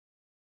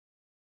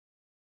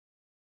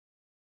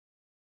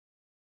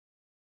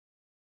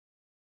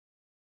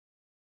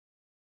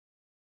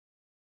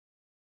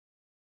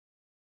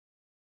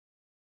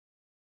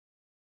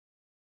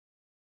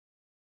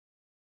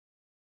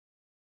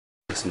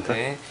알겠습니다.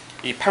 네,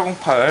 이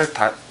 808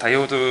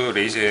 다이오드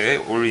레이저에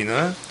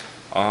올리는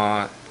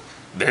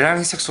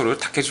멜라닌 색소를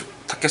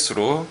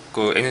타켓으로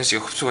그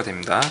에너지가 흡수가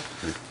됩니다.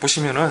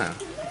 보시면은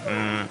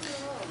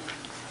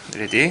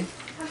레디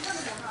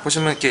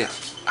보시면 이렇게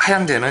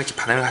하얀 데는 이렇게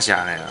반응을 하지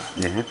않아요.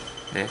 네.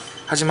 네,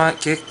 하지만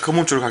이렇게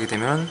검은 쪽으로 가게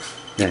되면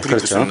네, 불이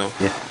그렇죠. 붙는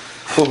예.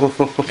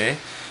 네,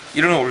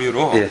 이런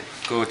원리로 예.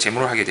 그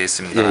제모를 하게 되어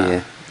있습니다. 예,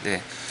 예.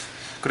 네,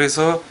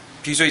 그래서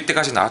비교적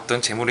이때까지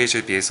나왔던 제모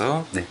레이저에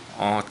비해서 네.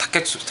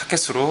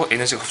 타켓으로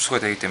에너지가 흡수가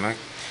되기 때문에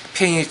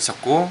페인이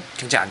적고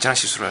굉장히 안전한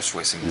시술을 할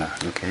수가 있습니다.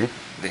 오케이.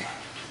 네.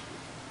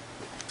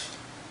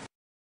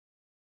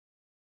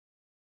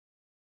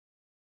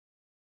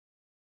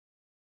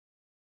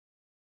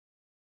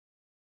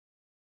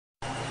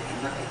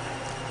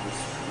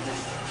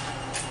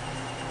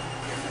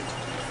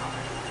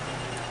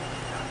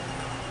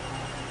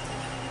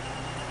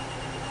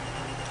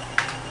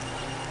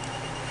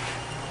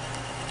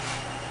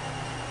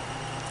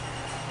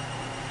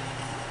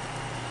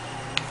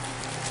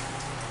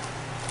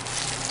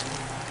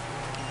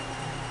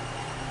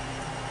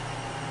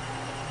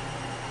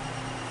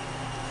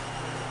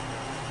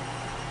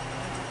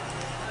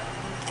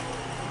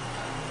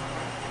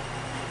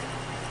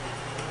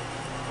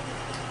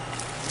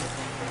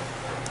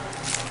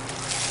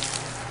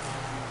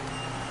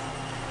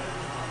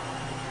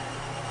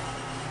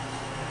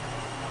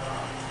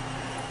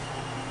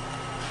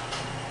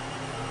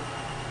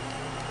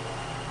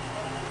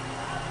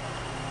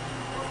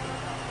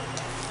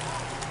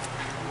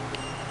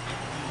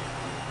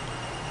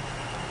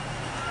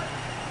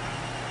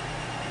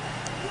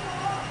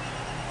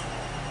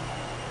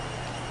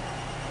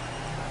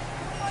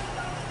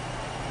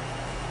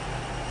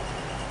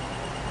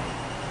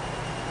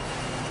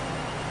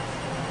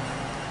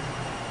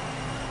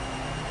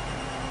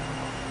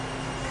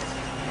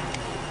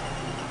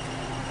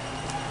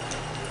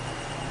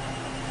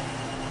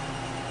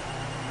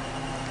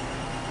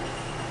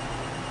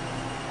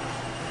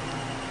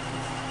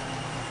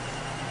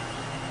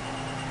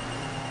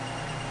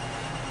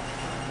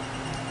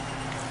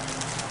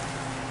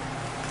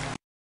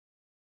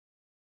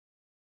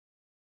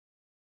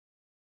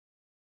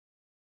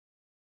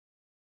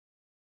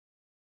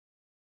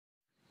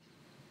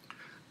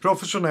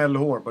 Professionell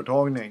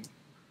hårborttagning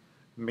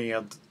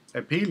med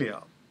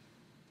Epilia.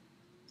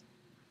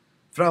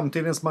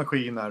 Framtidens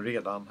maskin är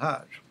redan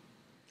här.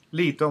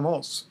 Lite om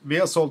oss. Vi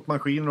har sålt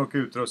maskiner och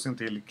utrustning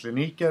till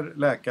kliniker,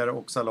 läkare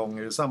och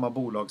salonger i samma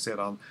bolag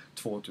sedan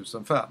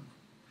 2005.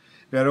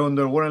 Vi har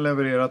under åren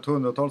levererat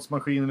hundratals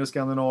maskiner i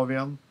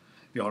Skandinavien.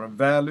 Vi har en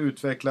väl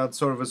utvecklad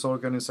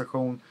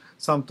serviceorganisation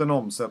samt en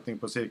omsättning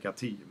på cirka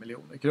 10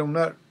 miljoner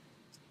kronor.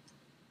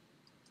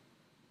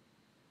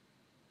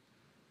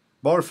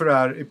 Varför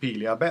är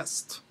Epilia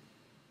bäst?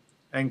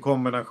 En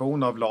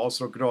kombination av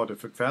laser och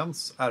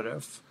radiofrekvens,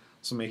 RF,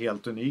 som är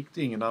helt unikt,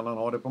 ingen annan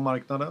har det på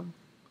marknaden.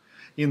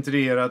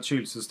 Integrerat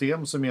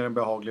kylsystem som ger en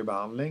behaglig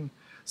behandling,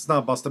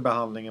 snabbaste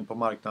behandlingen på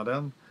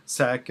marknaden,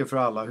 säker för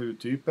alla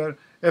hudtyper,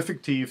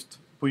 effektivt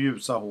på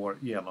ljusa hår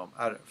genom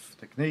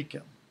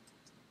RF-tekniken.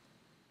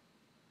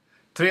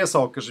 3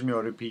 saker som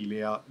gör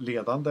Epilia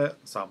ledande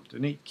samt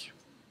unik.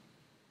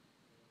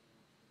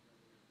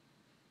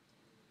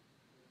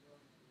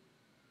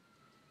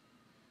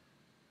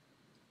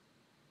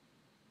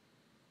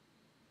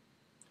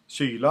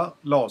 Kyla,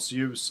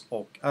 lasljus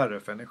och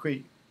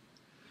RF-energi.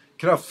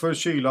 Kraftfull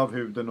kyla av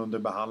huden under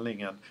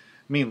behandlingen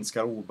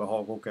minskar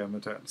obehag och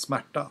eventuell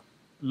smärta.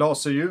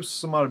 Laserljus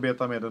som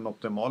arbetar med en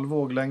optimal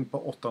våglängd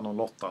på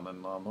 808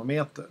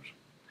 nanometer.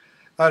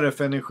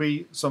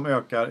 RF-energi som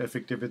ökar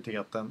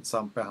effektiviteten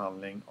samt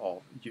behandling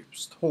av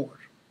ljust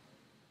hår.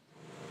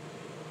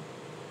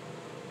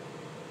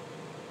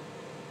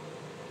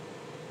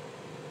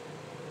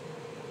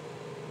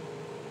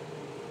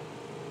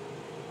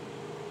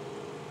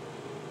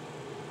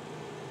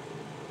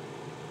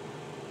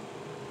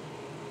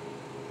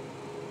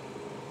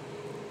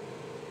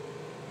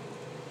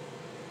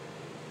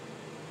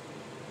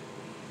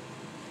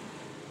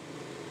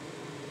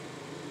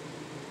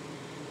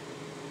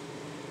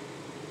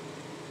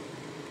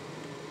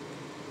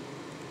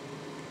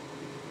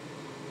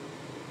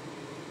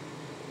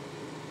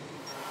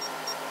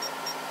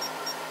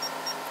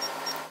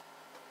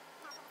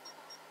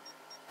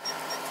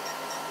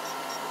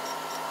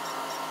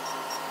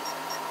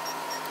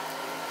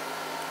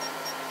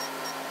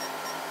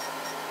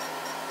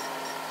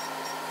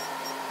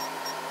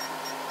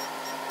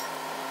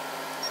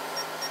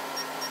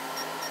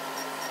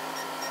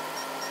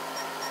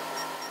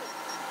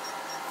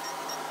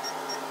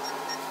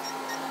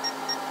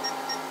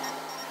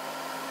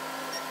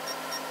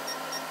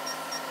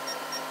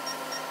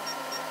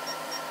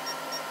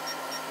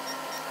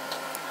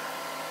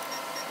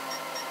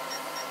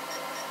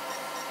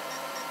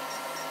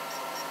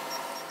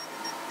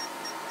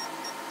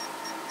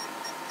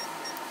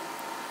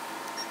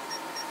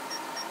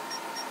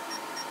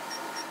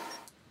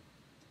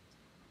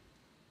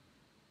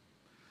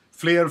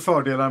 Fler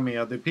fördelar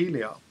med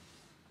Epilia.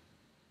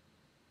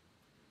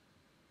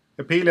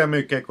 Epilia är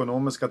mycket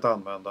ekonomisk att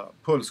använda.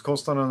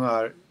 Pulskostnaden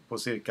är på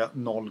cirka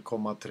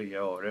 0,3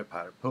 öre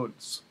per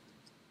puls.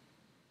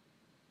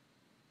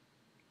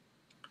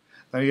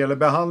 När det gäller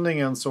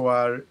behandlingen så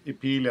är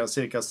Epilia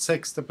cirka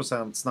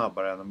 60%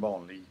 snabbare än en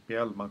vanlig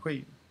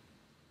IPL-maskin.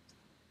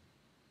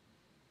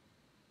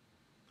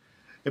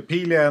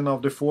 Epilia är en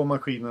av de få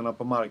maskinerna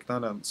på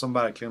marknaden som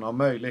verkligen har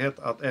möjlighet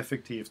att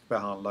effektivt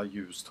behandla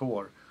ljust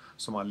hår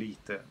som har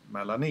lite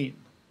melanin.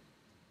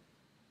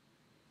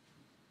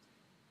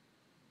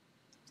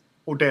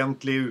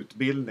 Ordentlig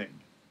utbildning.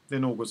 Det är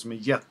något som är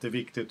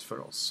jätteviktigt för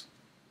oss.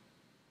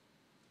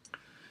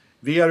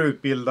 Vi har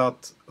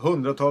utbildat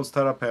hundratals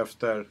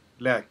terapeuter,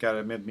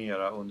 läkare med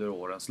mera under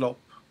årens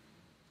lopp.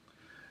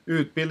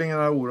 Utbildningen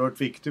är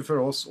oerhört viktig för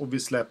oss och vi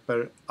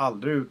släpper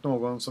aldrig ut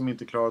någon som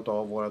inte klarat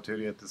av våra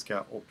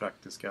teoretiska och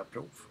praktiska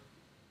prov.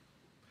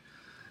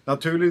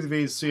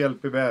 Naturligtvis så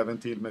hjälper vi även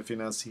till med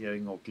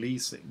finansiering och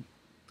leasing.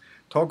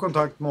 Ta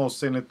kontakt med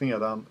oss enligt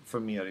nedan för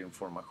mer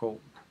information.